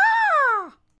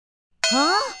 caw-caw.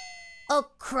 Huh? A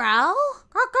crow?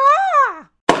 Caw-caw.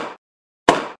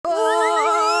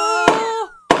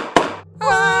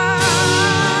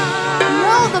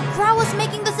 No, the crow is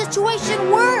making the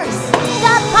situation worse.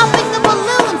 Stop popping the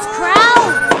balloons, crow!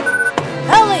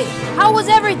 Ellie, how was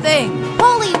everything?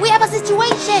 Polly, we have a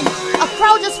situation. A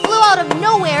crow just flew out of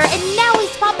nowhere and now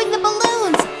he's popping the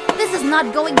balloons. This is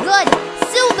not going good.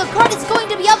 Soon the cart is going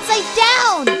to be upside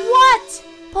down. What?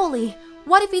 Polly,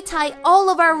 what if we tie all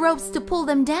of our ropes to pull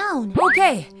them down?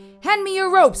 Okay, hand me your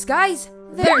ropes, guys.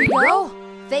 There you go.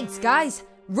 Thanks, guys.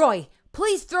 Roy,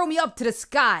 please throw me up to the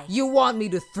sky. You want me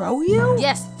to throw you?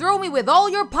 Yes, throw me with all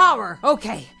your power.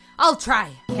 Okay, I'll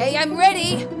try. Okay, I'm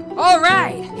ready. All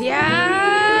right. Yeah.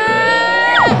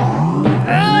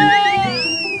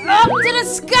 Up to the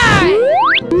sky.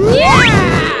 Yeah.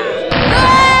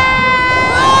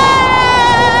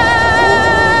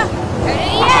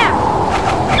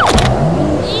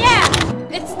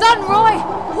 It's done, Roy.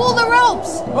 Pull the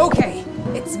ropes. Okay,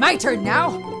 it's my turn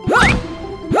now.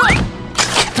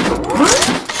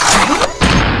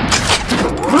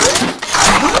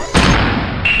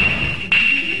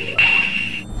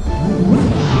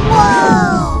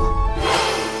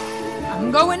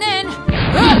 I'm going in.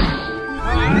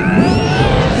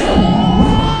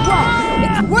 Whoa,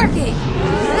 it's working.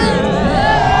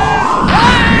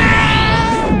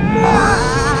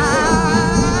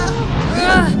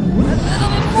 A little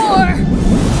bit more.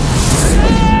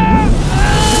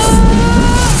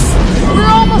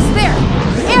 We're almost there.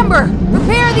 Amber,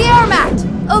 prepare the air mat.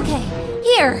 Okay,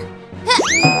 here.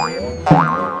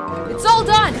 It's all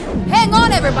done. Hang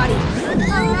on, everybody.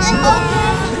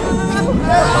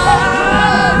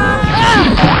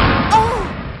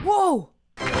 Whoa.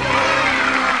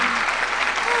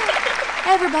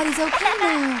 Everybody's okay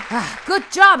now. Good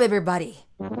job, everybody.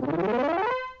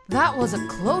 That was a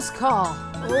close call.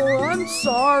 Oh, I'm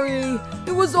sorry.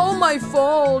 It was all my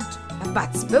fault.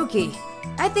 But Spooky,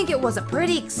 I think it was a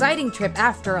pretty exciting trip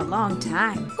after a long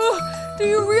time. Oh, do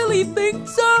you really think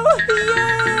so?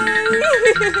 Yay!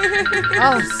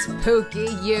 Oh, Spooky,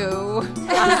 you.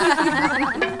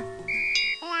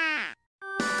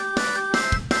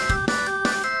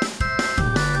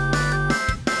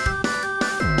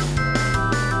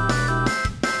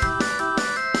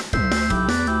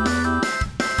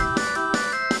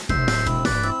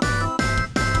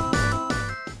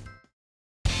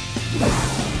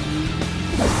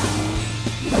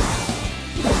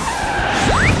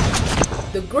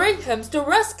 The Great Hamster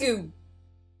Rescue!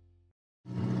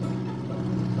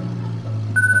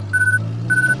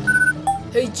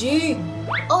 Hey G!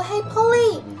 Oh, hey,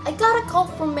 Polly. I got a call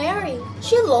from Mary.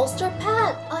 She lost her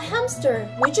pet, a hamster.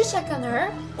 Would you check on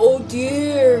her? Oh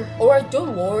dear! Alright,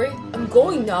 don't worry. I'm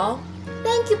going now.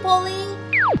 Thank you, Polly.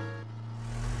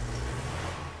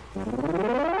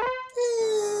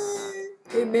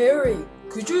 Hey Mary,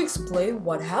 could you explain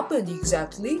what happened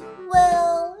exactly?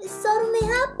 Well, it suddenly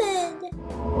happened.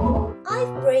 I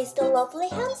I've raised a lovely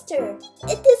hamster.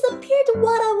 It disappeared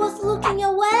while I was looking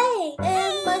away,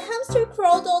 and my hamster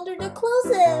crawled under the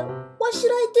closet. What should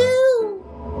I do?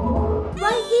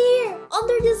 Right here,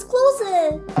 under this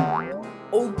closet.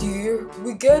 Oh dear,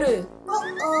 we get it.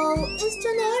 Uh-oh, it's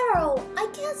too narrow. I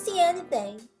can't see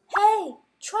anything. Hey,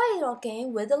 try it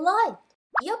again with the light.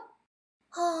 Yep.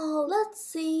 Oh, let's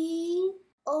see.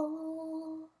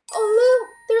 Oh, look,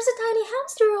 there's a tiny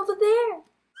hamster over there.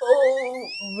 Oh,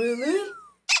 really?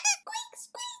 Squeak,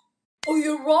 squeak. Oh,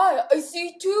 you're right, I see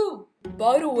it too.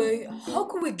 By the way, how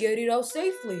can we get it out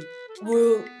safely?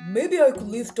 Well, maybe I could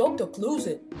lift up the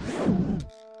closet. Yup.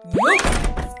 Squeak,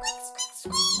 squeak,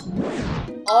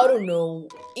 squeak. I don't know.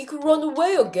 It could run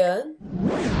away again.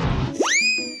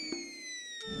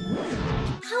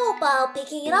 How about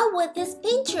picking it up with this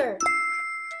pincher?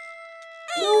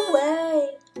 No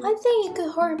way. I think it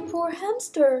could hurt poor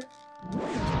hamster.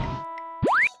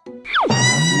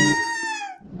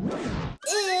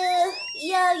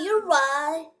 Yeah, you're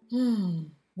right.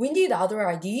 We need other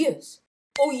ideas.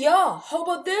 Oh yeah, how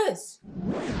about this?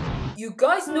 You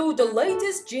guys know the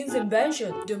latest Jin's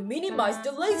invention, the minimize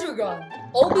the laser gun.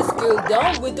 I'll be scaled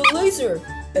down with the laser.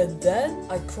 And then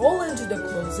I crawl into the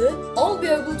closet. I'll be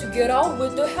able to get out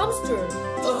with the hamster.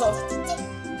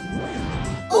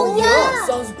 Oh yeah!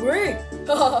 Sounds great.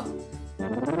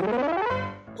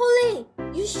 Polly,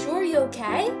 you sure you're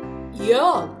okay?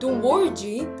 Yeah, don't worry,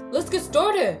 Jin. Let's get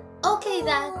started. Okay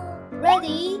then.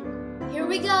 Ready? Here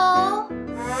we go.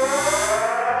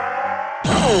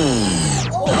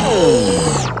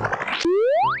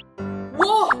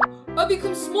 Whoa! I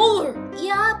become smaller.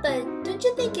 Yeah, but don't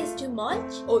you think it's too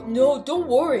much? Oh no, don't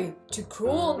worry. To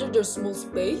crawl under the small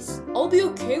space, I'll be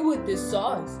okay with this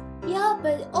size. Yeah,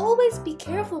 but always be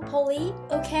careful, Polly,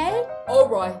 okay?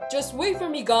 Alright, just wait for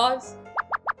me, guys.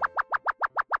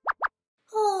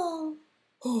 Oh,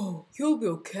 Oh, you'll be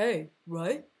okay,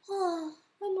 right?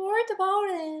 I'm worried about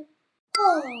it.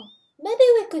 Oh, maybe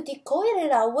we could decorate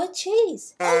it out with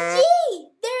cheese. Oh, gee,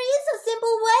 there is a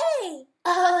simple way.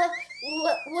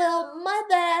 Well, my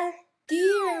bad.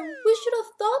 Dear, we should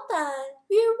have thought that.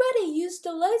 We already used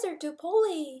the laser to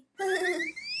Polly.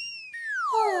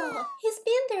 Oh, he's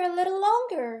been there a little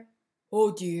longer.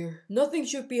 Oh dear, nothing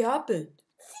should be happened.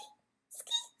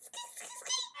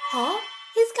 Huh?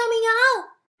 He's coming out.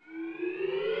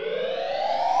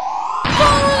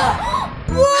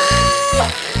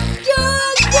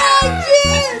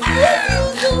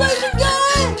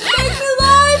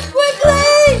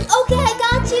 Okay, I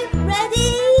got you.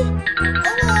 Ready?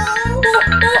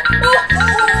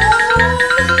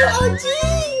 Oh,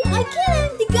 gee, I can't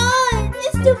aim the gun.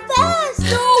 It's too fast.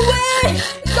 No way!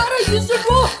 Gotta use the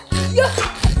rope! Yeah!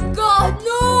 God,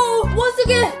 no! Once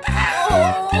again! Oh,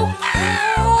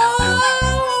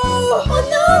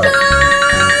 no!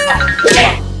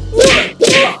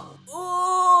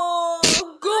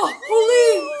 God,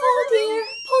 Polly! Oh, dear.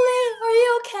 Polly, are you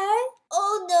okay?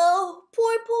 Oh, no.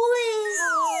 Poor Polly.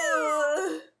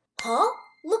 Huh?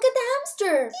 Look at the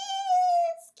hamster.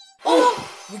 Oh,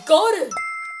 we got it!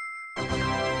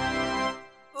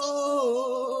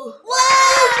 Wow,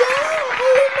 yeah,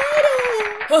 Polly made it.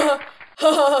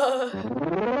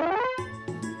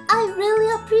 I really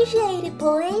appreciate it,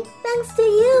 Polly. Thanks to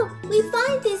you, we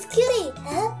find this kitty.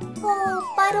 Huh? Oh,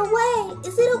 by the way,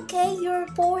 is it okay, your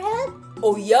forehead?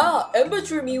 Oh yeah, Ember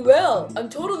treated me well. I'm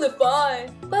totally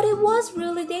fine. But it was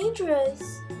really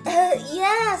dangerous.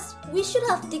 Yes, we should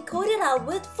have decoded out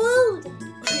with food.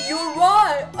 You're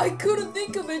right. I couldn't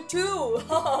think of it too.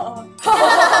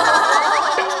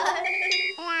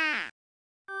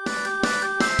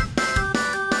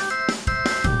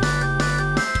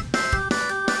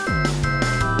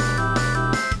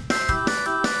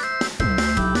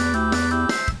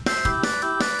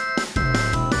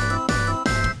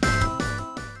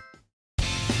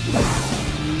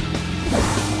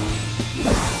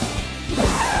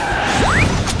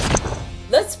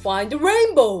 Let's find the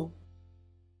rainbow.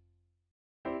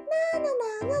 Na na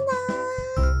na na na.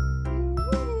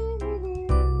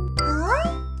 Huh?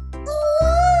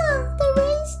 Oh, the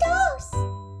rain stars.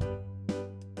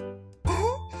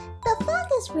 The fog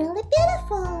is really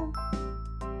beautiful.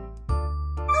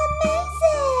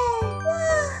 Amazing!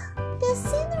 Wow, the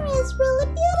scenery is really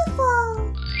beautiful.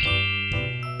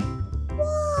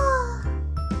 Wow.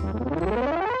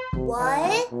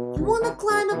 What? You wanna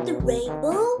climb up the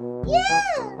rainbow? Yeah!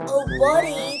 Oh,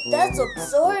 buddy, that's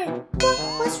absurd.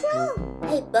 What's wrong?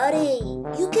 Hey, buddy,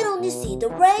 you can only see the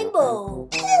rainbow.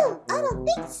 Ew, I don't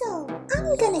think so.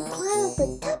 I'm gonna climb up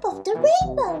the top of the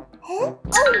rainbow. Huh?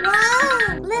 Oh,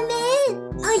 wow! Let me in.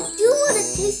 I do wanna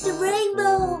taste the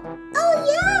rainbow. Oh,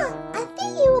 yeah! I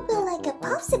think it will be like a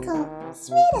popsicle.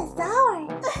 Sweet and sour.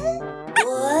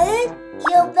 What?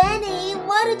 Yo, Benny,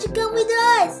 why don't you come with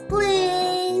us,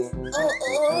 please?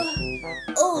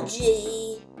 Oh,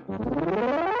 gee.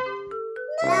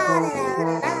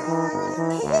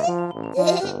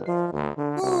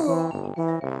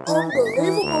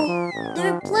 Unbelievable.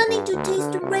 They're planning to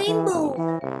taste the rainbow.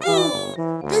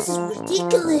 Oh, this is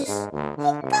ridiculous.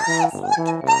 Hey guys, look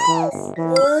at this.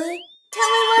 What? Tell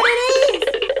me what it is.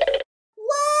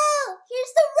 Wow,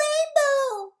 here's the rainbow.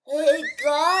 Hey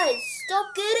guys, stop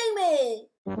kidding me.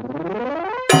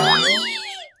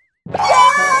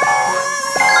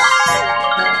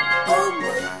 Oh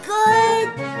my god,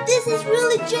 this is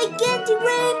really gigantic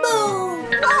rainbow.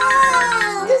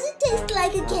 Wow, does it taste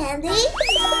like a candy?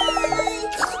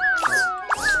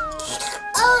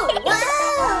 Oh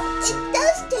wow, it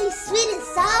does taste sweet and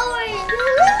sour.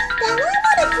 Really? Then I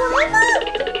want to climb up.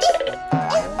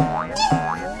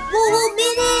 Whoa,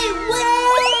 minute,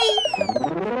 wait!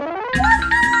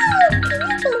 Wow, can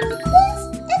you believe this?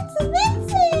 It's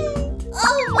amazing!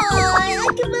 Oh my, I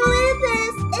can believe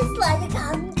this! It's like a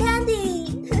cotton candy!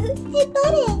 Hey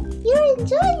buddy, you're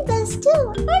enjoying this too,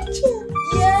 aren't you?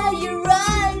 Yeah, you're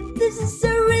right! This is so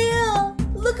real!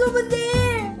 Look over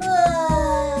there!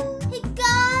 Hey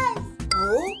guys!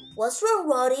 Oh, what's wrong,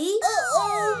 Roddy?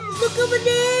 Look over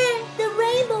there! The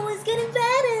rainbow is getting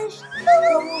vanished!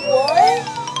 What?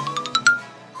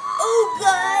 Oh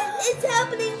god, it's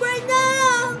happening right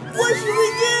now! What should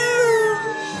we do?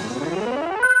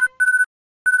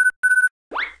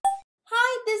 Hi,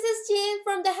 this is Jean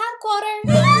from the headquarters.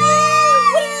 We're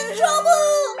in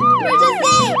trouble!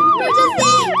 Emergency!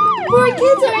 Four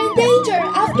kids are in danger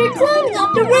after climbing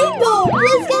up the rainbow.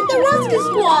 Please get the rescue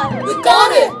squad. We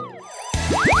got it!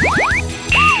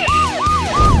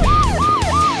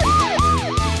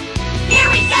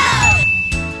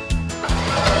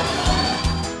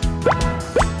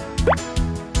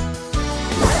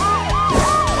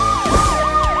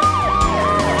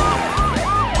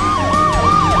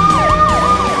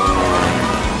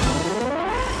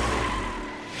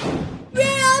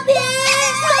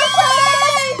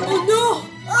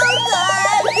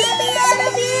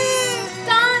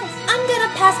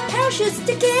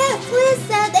 To give. Please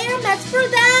send air mats for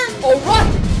them. Alright!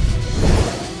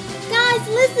 Guys,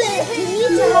 listen. We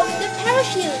need to help the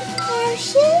parachute.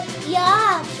 Parachute?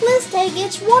 Yeah. Please take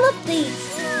each one of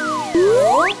these.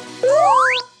 What?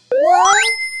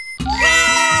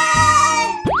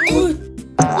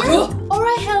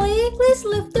 Alright, Haley. Please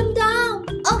lift them down.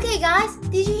 Okay, guys.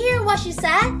 Did you hear what she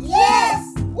said? Yes.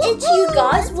 Each you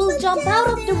guys will jump out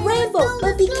of the rainbow,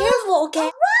 but be careful,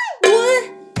 okay? What?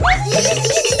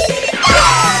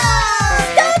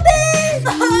 Stop it!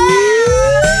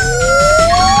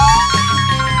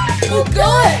 Oh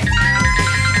god!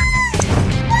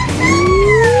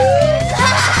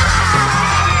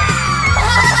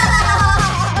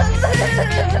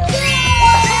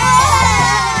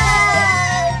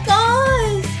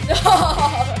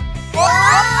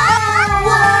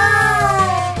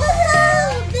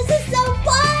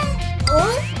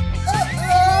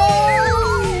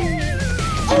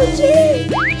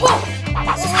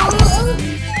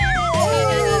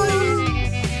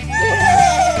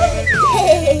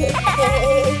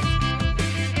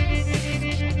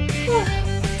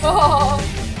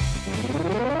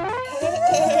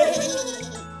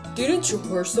 Didn't you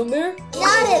hurt somewhere?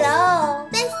 Not at all.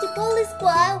 Thanks to police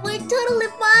squad, we're totally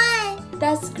fine.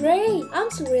 That's great. I'm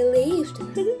so relieved.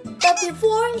 But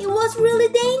before, it was really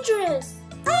dangerous.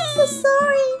 I'm so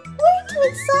sorry. We're too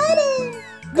excited.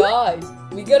 Guys,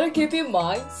 we gotta keep in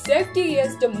mind, safety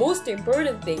is the most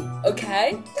important thing,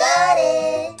 okay? Got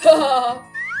it.